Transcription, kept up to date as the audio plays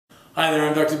Hi there,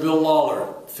 I'm Dr. Bill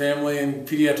Lawler, family and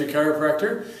pediatric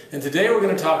chiropractor, and today we're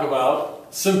going to talk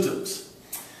about symptoms.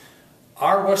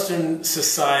 Our Western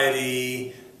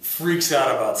society freaks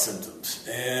out about symptoms,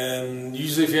 and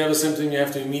usually if you have a symptom you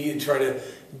have to immediately try to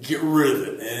get rid of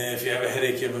it. And if you have a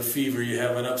headache, you have a fever, you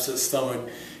have an upset stomach,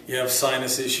 you have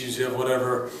sinus issues, you have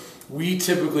whatever, we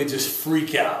typically just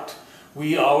freak out.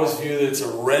 We always view that it's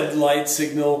a red light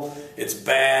signal, it's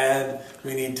bad,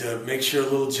 we need to make sure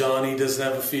little Johnny doesn't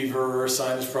have a fever or a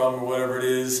sinus problem or whatever it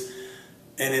is.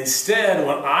 And instead,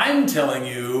 what I'm telling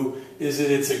you is that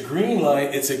it's a green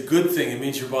light, it's a good thing. It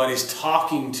means your body's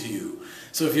talking to you.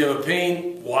 So if you have a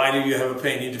pain, why do you have a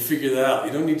pain? You need to figure that out.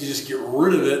 You don't need to just get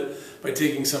rid of it by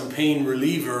taking some pain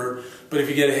reliever. But if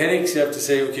you get a headache, you have to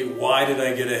say, okay, why did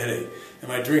I get a headache? Am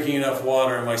I drinking enough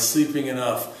water? Am I sleeping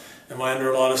enough? Am I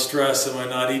under a lot of stress? Am I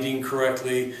not eating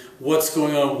correctly? What's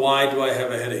going on? Why do I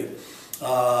have a headache?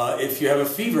 If you have a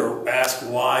fever, ask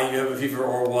why you have a fever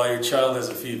or why your child has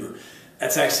a fever.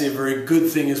 That's actually a very good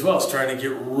thing as well. It's trying to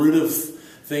get rid of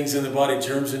things in the body,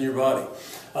 germs in your body.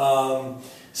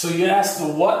 So you ask the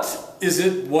what is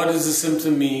it? What does the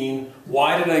symptom mean?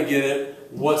 Why did I get it?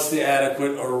 What's the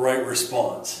adequate or right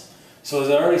response? So as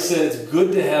I already said, it's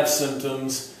good to have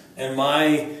symptoms, and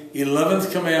my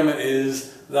 11th commandment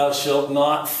is thou shalt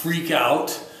not freak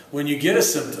out when you get a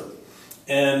symptom.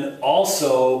 And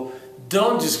also,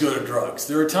 don't just go to drugs.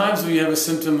 There are times when you have a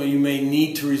symptom and you may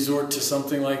need to resort to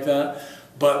something like that.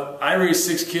 But I raised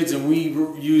 6 kids and we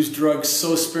used drugs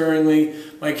so sparingly.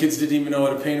 My kids didn't even know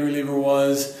what a pain reliever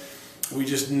was. We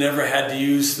just never had to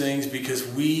use things because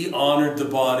we honored the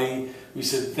body. We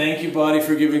said, thank you, body,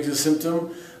 for giving us the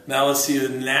symptom. Now let's see a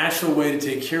natural way to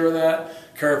take care of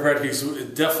that. Chiropractic is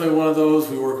definitely one of those.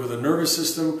 We work with the nervous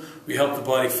system. We help the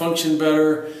body function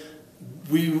better.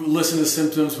 We listen to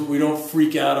symptoms, but we don't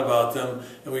freak out about them,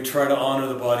 and we try to honor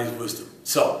the body's wisdom.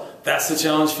 So that's the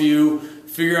challenge for you.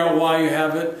 Figure out why you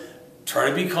have it. Try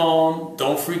to be calm.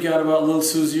 Don't freak out about little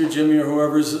Susie or Jimmy or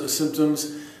whoever's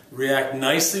symptoms. React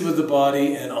nicely with the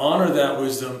body and honor that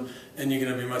wisdom, and you're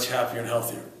going to be much happier and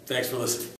healthier. Thanks for listening.